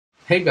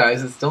Hey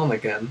guys, it's Dylan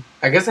again.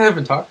 I guess I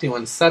haven't talked to you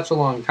in such a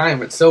long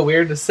time. It's so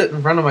weird to sit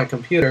in front of my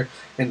computer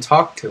and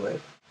talk to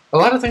it. A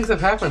lot of things have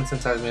happened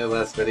since I made the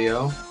last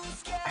video.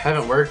 I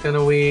haven't worked in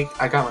a week.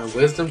 I got my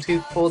wisdom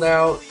teeth pulled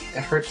out.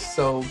 It hurts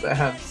so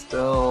bad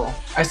still.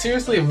 I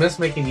seriously have missed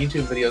making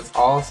YouTube videos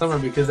all summer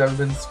because I've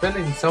been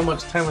spending so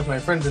much time with my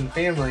friends and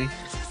family.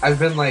 I've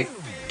been like,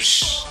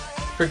 psh,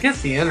 forget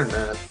the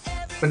internet.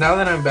 But now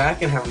that I'm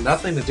back and have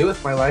nothing to do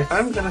with my life,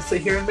 I'm gonna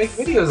sit here and make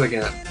videos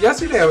again.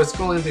 Yesterday I was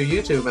scrolling through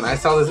YouTube and I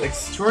saw this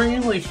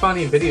extremely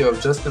funny video of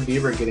Justin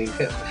Bieber getting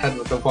hit in the head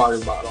with a water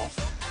bottle.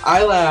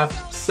 I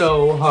laughed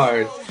so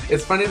hard.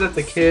 It's funny that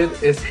the kid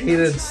is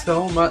hated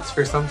so much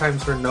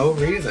sometimes for no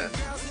reason.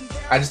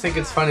 I just think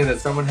it's funny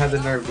that someone had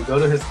the nerve to go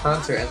to his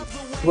concert and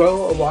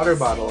throw a water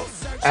bottle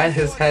at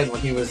his head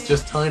when he was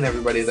just telling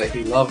everybody that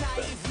he loved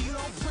them.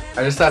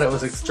 I just thought it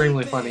was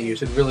extremely funny. You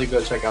should really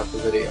go check out the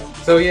video.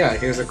 So yeah,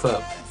 here's a clip.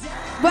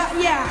 But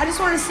yeah, I just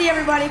want to see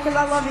everybody because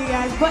I love you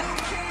guys. But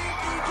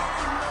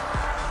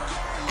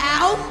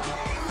ow,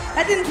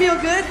 that didn't feel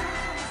good.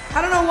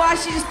 I don't know why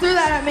she just threw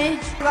that at me.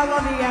 But I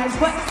love you guys.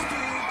 But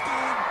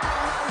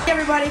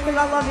everybody because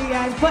I love you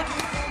guys. But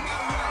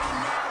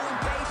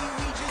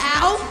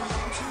ow.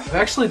 I've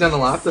actually done a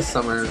lot this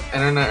summer,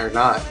 internet or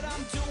not.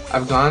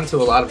 I've gone to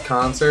a lot of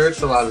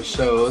concerts, a lot of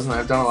shows, and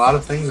I've done a lot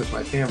of things with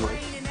my family.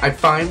 I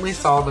finally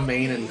saw the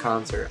Maine in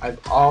concert. I've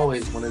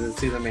always wanted to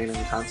see the Maine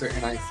in concert,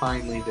 and I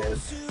finally did.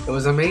 It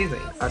was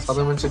amazing. I saw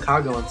them in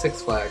Chicago in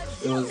Six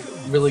Flags. It was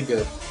really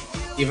good.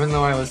 Even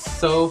though I was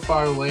so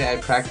far away, I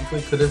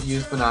practically could have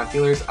used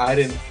binoculars. I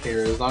didn't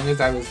care. As long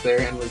as I was there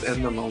and was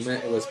in the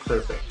moment, it was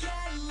perfect.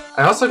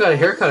 I also got a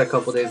haircut a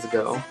couple days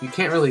ago. You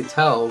can't really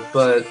tell,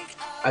 but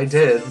I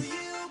did.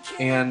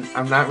 And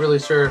I'm not really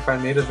sure if I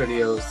made a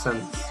video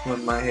since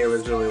when my hair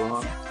was really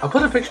long. I'll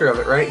put a picture of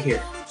it right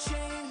here.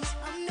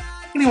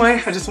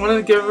 Anyway, I just wanted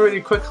to give everybody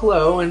a quick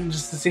hello and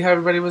just to see how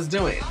everybody was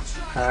doing.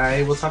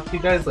 I will talk to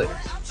you guys later.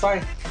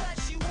 Bye.